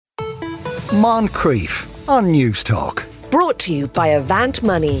Moncrief on News Talk. Brought to you by Avant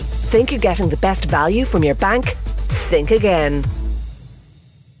Money. Think you're getting the best value from your bank? Think again.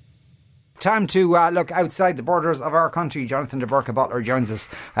 Time to look outside the borders of our country. Jonathan de Burke-Butler joins us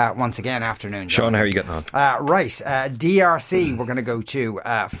once again. Afternoon, Jonathan. Sean, how are you getting on? DRC we're going to go to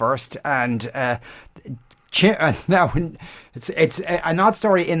first. And now, it's an odd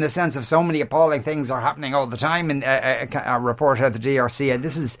story in the sense of so many appalling things are happening all the time. In a report out of the DRC, and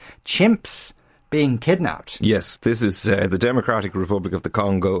this is chimps being kidnapped. Yes, this is the Democratic Republic of the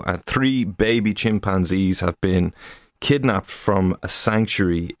Congo, and 3 baby chimpanzees have been kidnapped from a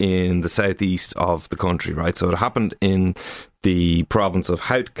sanctuary in the southeast of the country, right? So it happened in the province of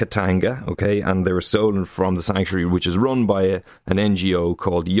Haut-Katanga, okay, and they were stolen from the sanctuary, which is run by an NGO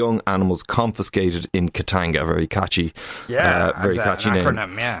called Young Animals Confiscated in Katanga. Very catchy, very catchy name.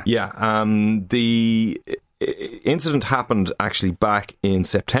 Acronym, The incident happened actually back in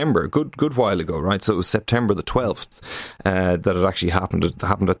September, good while ago, right? So it was September the 12th that it actually happened. It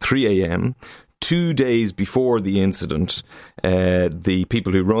happened at 3 a.m. 2 days before the incident, the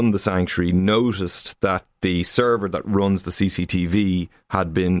people who run the sanctuary noticed that the server that runs the CCTV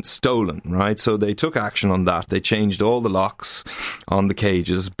had been stolen, right? So they took action on that. They changed all the locks on the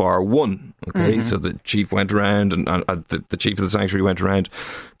cages, bar one, okay? Mm-hmm. So the chief went around, and the chief of the sanctuary went around,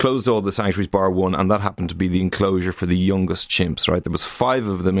 closed all the sanctuaries, bar one, and that happened to be the enclosure for the youngest chimps, right? There was 5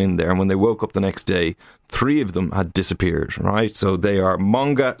 of them in there, and when they woke up the next day, 3 of them had disappeared, right? So they are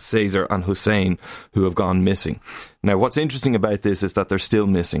Monga, Cesar and Hussein, who have gone missing. Now, what's interesting about this is that they're still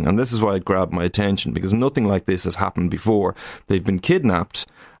missing, and this is why it grabbed my attention, because nothing like this has happened before. They've been kidnapped,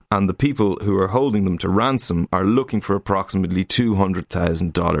 and the people who are holding them to ransom are looking for approximately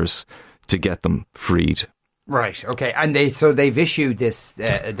 $200,000 to get them freed. Right, okay. And they've issued this,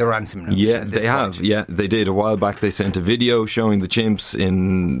 the ransom note. Yeah, they have. Yeah, they did. A while back, they sent a video showing the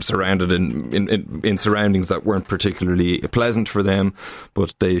chimps surrounded in surroundings that weren't particularly pleasant for them,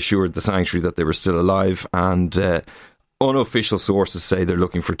 but they assured the sanctuary that they were still alive, and unofficial sources say they're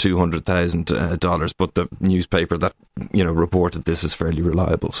looking for $200,000, but the newspaper that reported this is fairly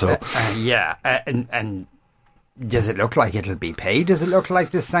reliable. So and does it look like it'll be paid? Does it look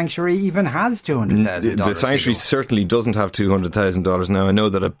like this sanctuary even has $200,000? The sanctuary certainly doesn't have $200,000 now. I know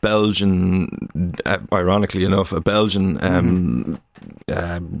that a Belgian, ironically enough,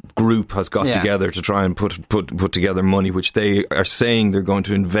 group has got together to try and put together money, which they are saying they're going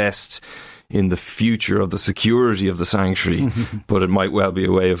to invest in the future of the security of the sanctuary, but it might well be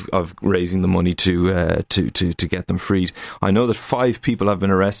a way of raising the money to get them freed. I know that 5 people have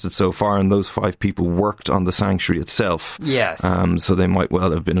been arrested so far, and those 5 people worked on the sanctuary itself. Yes. So they might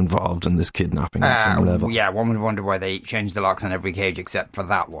well have been involved in this kidnapping at some level. Yeah, one would wonder why they changed the locks on every cage except for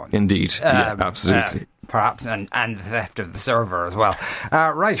that one. Indeed. Yeah, absolutely. Perhaps, and the theft of the server as well.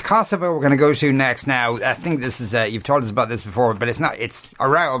 Right, Kosovo we're going to go to next now. I think this is, you've told us about this before, but it's a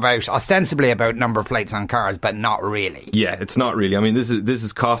row about, ostensibly about number plates on cars, but not really. Yeah, it's not really. I mean, this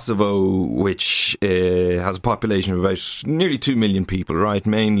is Kosovo, which has a population of about nearly 2 million people, right?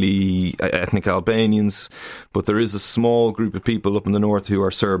 Mainly ethnic Albanians, but there is a small group of people up in the north who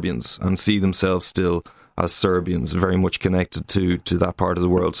are Serbians and see themselves still as Serbians, very much connected to that part of the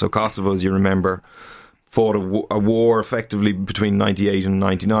world. So Kosovo, as you remember, fought a war effectively between 98 and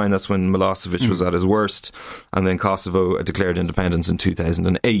 99. That's when Milosevic was at his worst. And then Kosovo declared independence in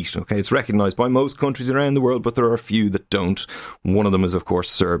 2008. Okay, it's recognised by most countries around the world, but there are a few that don't. One of them is, of course,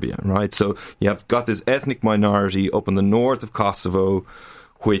 Serbia, right? So you have got this ethnic minority up in the north of Kosovo,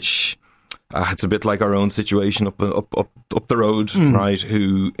 which it's a bit like our own situation up the road, right?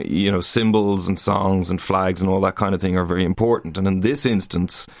 Who, symbols and songs and flags and all that kind of thing are very important. And in this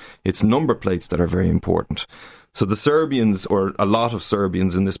instance, it's number plates that are very important. So the Serbians, or a lot of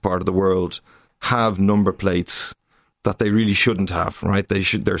Serbians in this part of the world, have number plates that they really shouldn't have, right?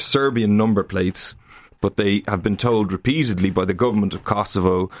 They're Serbian number plates, but they have been told repeatedly by the government of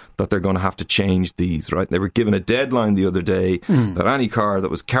Kosovo that they're going to have to change these, right? They were given a deadline the other day that any car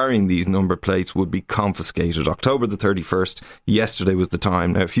that was carrying these number plates would be confiscated. October the 31st, yesterday was the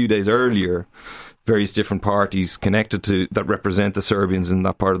time. Now, a few days earlier, various different parties connected to that represent the Serbians in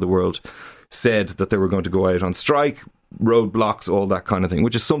that part of the world said that they were going to go out on strike, roadblocks, all that kind of thing,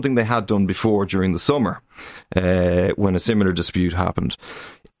 which is something they had done before during the summer when a similar dispute happened.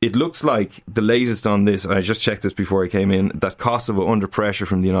 It looks like the latest on this, and I just checked this before I came in, that Kosovo, under pressure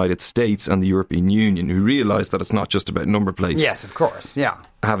from the United States and the European Union, who realised that it's not just about number plates. Yes, of course, yeah.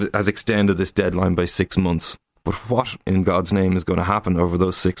 Has extended this deadline by 6 months. But what in God's name is going to happen over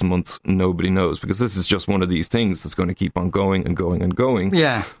those 6 months, nobody knows, because this is just one of these things that's going to keep on going and going and going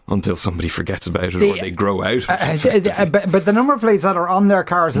until somebody forgets about it or they grow out. But the number plates that are on their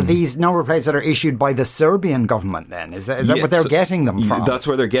cars are these number plates that are issued by the Serbian government then? Is that what they're getting them from? That's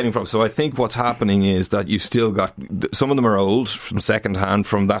where they're getting from. So I think what's happening is that you've still got, some of them are old from second hand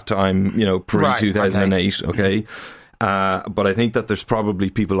from that time, pre-2008, okay? But I think that there's probably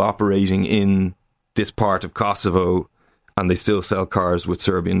people operating in this part of Kosovo and they still sell cars with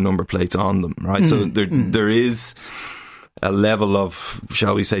Serbian number plates on them, right? So there is a level of,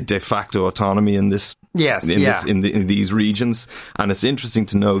 shall we say, de facto autonomy in this, in these regions. And it's interesting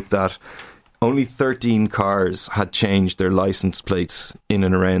to note that only 13 cars had changed their license plates in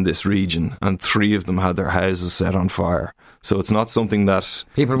and around this region, and 3 of them had their houses set on fire. So it's not something that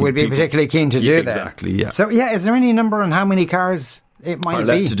people would be particularly keen to do. Exactly, yeah. So, is there any number on how many cars it might be?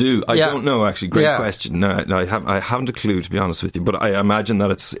 Left to do? I don't know, actually. Great question. No, I haven't a clue, to be honest with you. But I imagine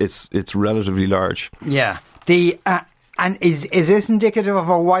that it's relatively large. Yeah. And is this indicative of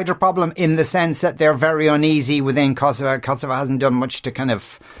a wider problem in the sense that they're very uneasy within Kosovo? Kosovo hasn't done much to kind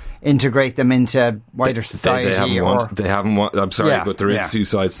of integrate them into wider society. They haven't want. I'm sorry, but there is 2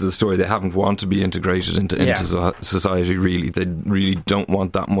 sides to the story. They haven't want to be integrated into society. Really, they really don't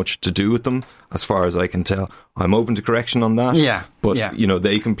want that much to do with them, as far as I can tell. I'm open to correction on that. But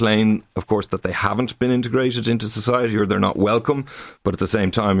they complain, of course, that they haven't been integrated into society or they're not welcome. But at the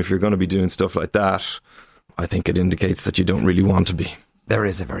same time, if you're going to be doing stuff like that, I think it indicates that you don't really want to be. There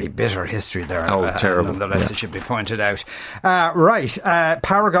is a very bitter history there. Terrible. Nonetheless, it should be pointed out.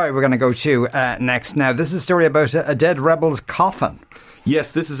 Paraguay we're going to go to next. Now, this is a story about a dead rebel's coffin.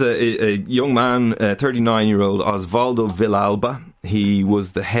 Yes, this is a young man, 39-year-old Osvaldo Villalba. He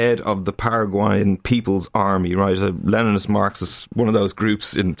was the head of the Paraguayan People's Army, right? A Leninist Marxist, one of those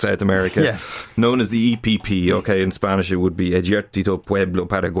groups in South America, known as the EPP. Okay, in Spanish it would be Ejército Pueblo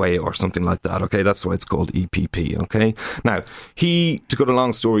Paraguay or something like that. Okay, that's why it's called EPP. Okay, now he, to cut a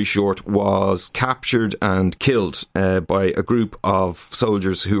long story short, was captured and killed by a group of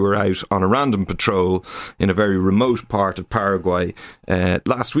soldiers who were out on a random patrol in a very remote part of Paraguay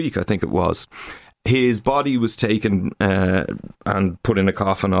last week, I think it was. His body was taken and put in a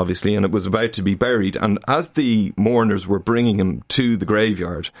coffin, obviously, and it was about to be buried. And as the mourners were bringing him to the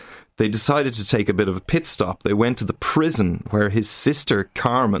graveyard, they decided to take a bit of a pit stop. They went to the prison where his sister,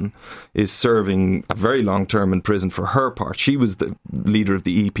 Carmen, is serving a very long term in prison for her part. She was the leader of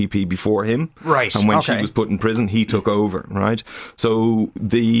the EPP before him. Right. And when she was put in prison, he took over, right? So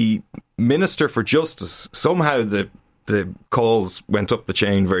the Minister for Justice, somehow the calls went up the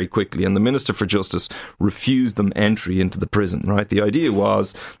chain very quickly, and the Minister for Justice refused them entry into the prison, right? The idea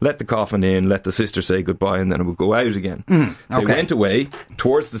was, let the coffin in, let the sister say goodbye, and then it would go out again. They went away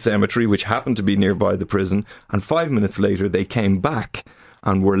towards the cemetery, which happened to be nearby the prison, and 5 minutes later they came back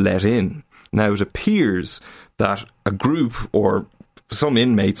and were let in. Now, it appears that a group or some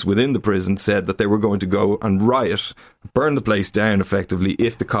inmates within the prison said that they were going to go and riot, burn the place down effectively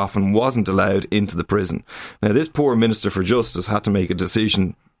if the coffin wasn't allowed into the prison. Now, this poor Minister for Justice had to make a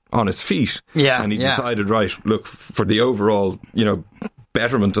decision on his feet. And he decided, right, look, for the overall,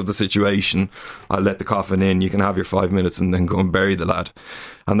 betterment of the situation, I'll let the coffin in, you can have your 5 minutes and then go and bury the lad.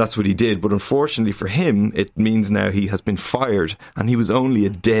 And that's what he did. But unfortunately for him, it means now he has been fired, and he was only a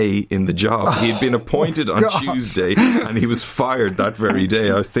day in the job. He had been appointed on Tuesday and he was fired that very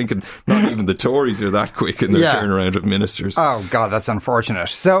day. I was thinking, not even the Tories are that quick in their turnaround of ministers. Oh God, that's unfortunate.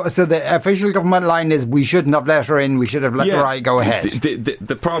 So the official government line is, we shouldn't have let her in, we should have let the riot go ahead.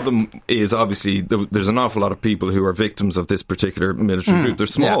 The problem is, obviously, there's an awful lot of people who are victims of this particular military group. They're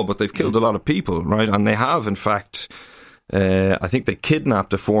small, but they've killed a lot of people, right? And they have, in fact, I think they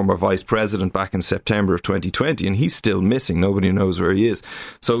kidnapped a former vice president back in September of 2020, and he's still missing. Nobody knows where he is.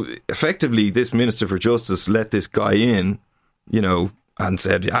 So effectively, this Minister for Justice let this guy in, and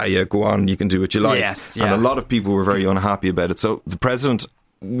said, go on, you can do what you like. And a lot of people were very unhappy about it. So the president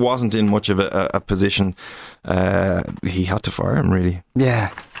wasn't in much of a position. He had to fire him, really.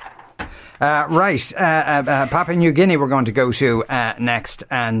 Yeah. Papua New Guinea we're going to go to next,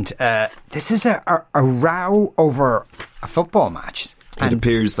 and this is a row over a football match. It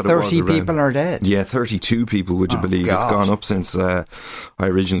appears that 30 people are dead. Yeah, 32 people, would you believe? God. It's gone up since I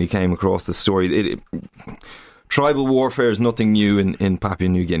originally came across the story. Tribal warfare is nothing new in Papua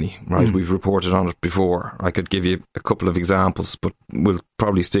New Guinea, right? We've reported on it before. I could give you a couple of examples, but we'll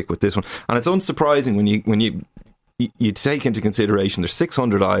probably stick with this one. And it's unsurprising when you take into consideration there's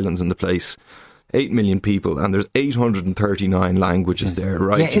 600 islands in the place. 8 million people, and there's 839 languages there,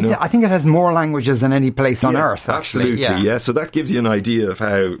 right? Yeah, I think it has more languages than any place on earth, actually. Absolutely, yeah. So that gives you an idea of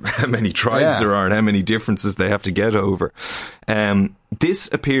how many tribes there are and how many differences they have to get over. This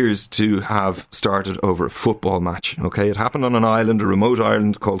appears to have started over a football match, okay? It happened on an island, a remote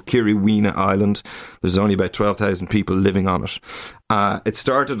island called Kiriwina Island. There's only about 12,000 people living on it. It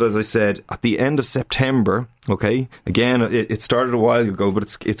started, as I said, at the end of September, okay? Again, it started a while ago, but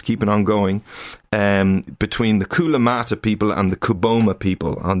it's keeping on going, between the Kalamata people and the Kuboma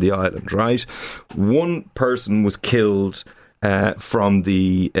people on the island, right? One person was killed from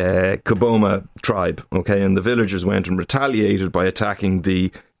the Kuboma tribe, okay, and the villagers went and retaliated by attacking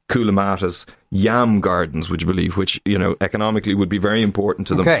the Kalamata's yam gardens, which economically would be very important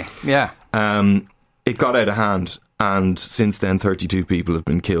to them. Okay, yeah. It got out of hand, and since then 32 people have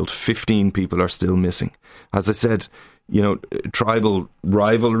been killed. 15 people are still missing. As I said, tribal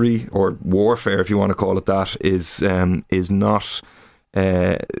rivalry or warfare, if you want to call it that, is not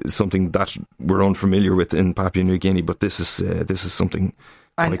something that we're unfamiliar with in Papua New Guinea, but this is something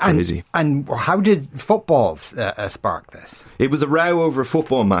quite crazy. And how did football spark this? It was a row over a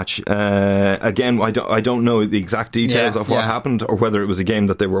football match. Again, I don't know the exact details of what happened, or whether it was a game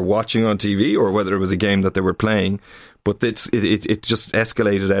that they were watching on TV, or whether it was a game that they were playing. But it just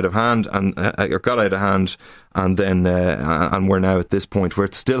escalated out of hand and got out of hand, and then and we're now at this point where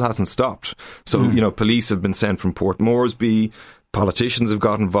it still hasn't stopped. So police have been sent from Port Moresby. Politicians have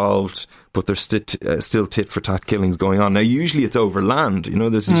got involved, but there's still tit-for-tat killings going on. Now, usually it's over land.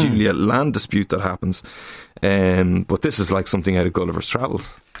 There's usually a land dispute that happens. But this is like something out of Gulliver's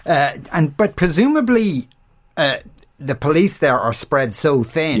Travels. But presumably the police there are spread so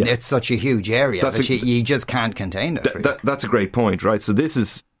thin, it's such a huge area that you just can't contain it. That's a great point, right? So this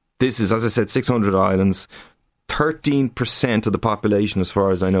is, as I said, 600 islands. 13% of the population, as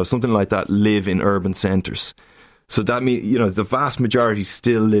far as I know, something like that, live in urban centres. So that means, the vast majority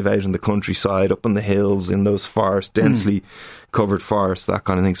still live out in the countryside, up on the hills, in those forests, densely covered forests, that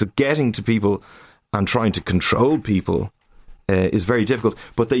kind of thing. So getting to people and trying to control people is very difficult.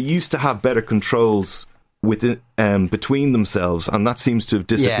 But they used to have better controls between themselves, and that seems to have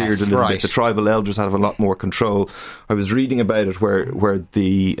disappeared a little bit. The tribal elders have a lot more control. I was reading about it where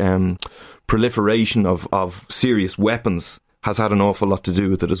the proliferation of serious weapons has had an awful lot to do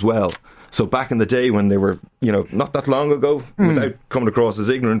with it as well. So back in the day when they were, not that long ago, without coming across as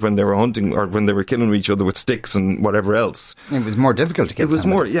ignorant, when they were hunting or when they were killing each other with sticks and whatever else, it was more difficult to get. It was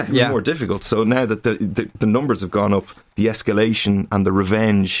more difficult. So now that the numbers have gone up, the escalation and the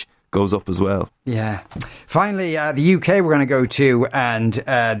revenge goes up as well. Yeah. Finally, the UK we're going to go to, and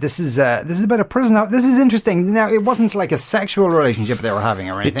this is about a prison. Now, this is interesting. Now, it wasn't like a sexual relationship they were having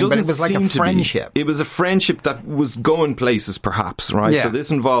or anything, but it was like a friendship. It was a friendship that was going places, perhaps, right? Yeah. So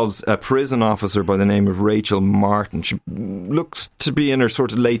this involves a prison officer by the name of Rachel Martin. She looks to be in her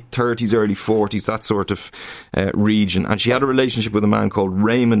sort of late 30s, early 40s, that sort of region. And she had a relationship with a man called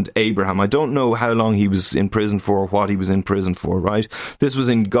Raymond Abraham. I don't know how long he was in prison for or what he was in prison for, right? This was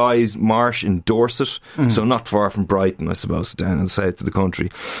in Guy's Marsh in Dorset, so not far from Brighton, I suppose, down in the south of the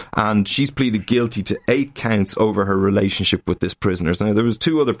country. And she's pleaded guilty to 8 counts over her relationship with this prisoner. Now, there was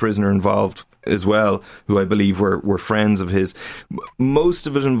 2 other prisoners involved as well, who I believe were friends of his. Most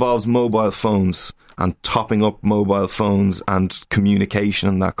of it involves mobile phones and topping up mobile phones and communication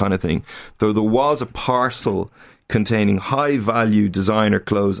and that kind of thing. Though there was a parcel containing high-value designer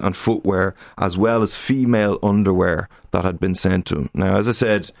clothes and footwear, as well as female underwear that had been sent to him. Now, as I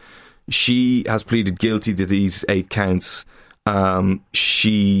said, she has pleaded guilty to these 8 counts.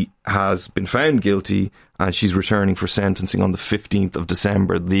 She has been found guilty, and she's returning for sentencing on the 15th of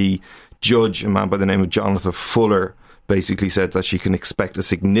December. The judge, a man by the name of Jonathan Fuller, basically said that she can expect a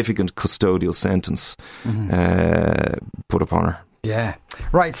significant custodial sentence put upon her. Yeah.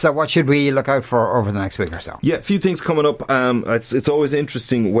 Right, so what should we look out for over the next week or so? Yeah, a few things coming up. It's always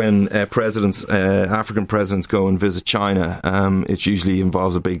interesting when African presidents go and visit China. It usually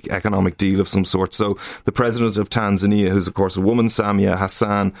involves a big economic deal of some sort. So the president of Tanzania, who's of course a woman, Samia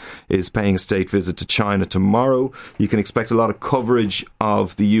Hassan, is paying a state visit to China tomorrow. You can expect a lot of coverage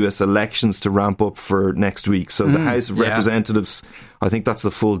of the US elections to ramp up for next week. So the House of Representatives, I think that's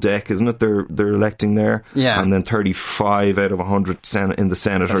the full deck, isn't it? They're electing there. Yeah. And then 35 out of 100 in the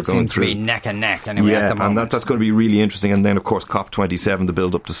Senate are going through. It seems to be neck and neck anyway at the moment. And that's going to be really interesting. And then, of course, COP27, the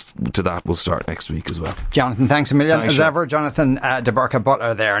build-up to that will start next week as well. Jonathan, thanks a million. Thanks, as ever, Jonathan de Burca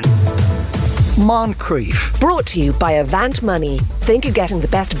Butler there. Moncrief. Brought to you by Avant Money. Think you're getting the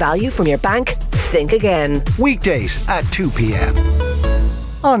best value from your bank? Think again. Weekdays at 2 p.m.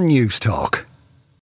 on News Talk.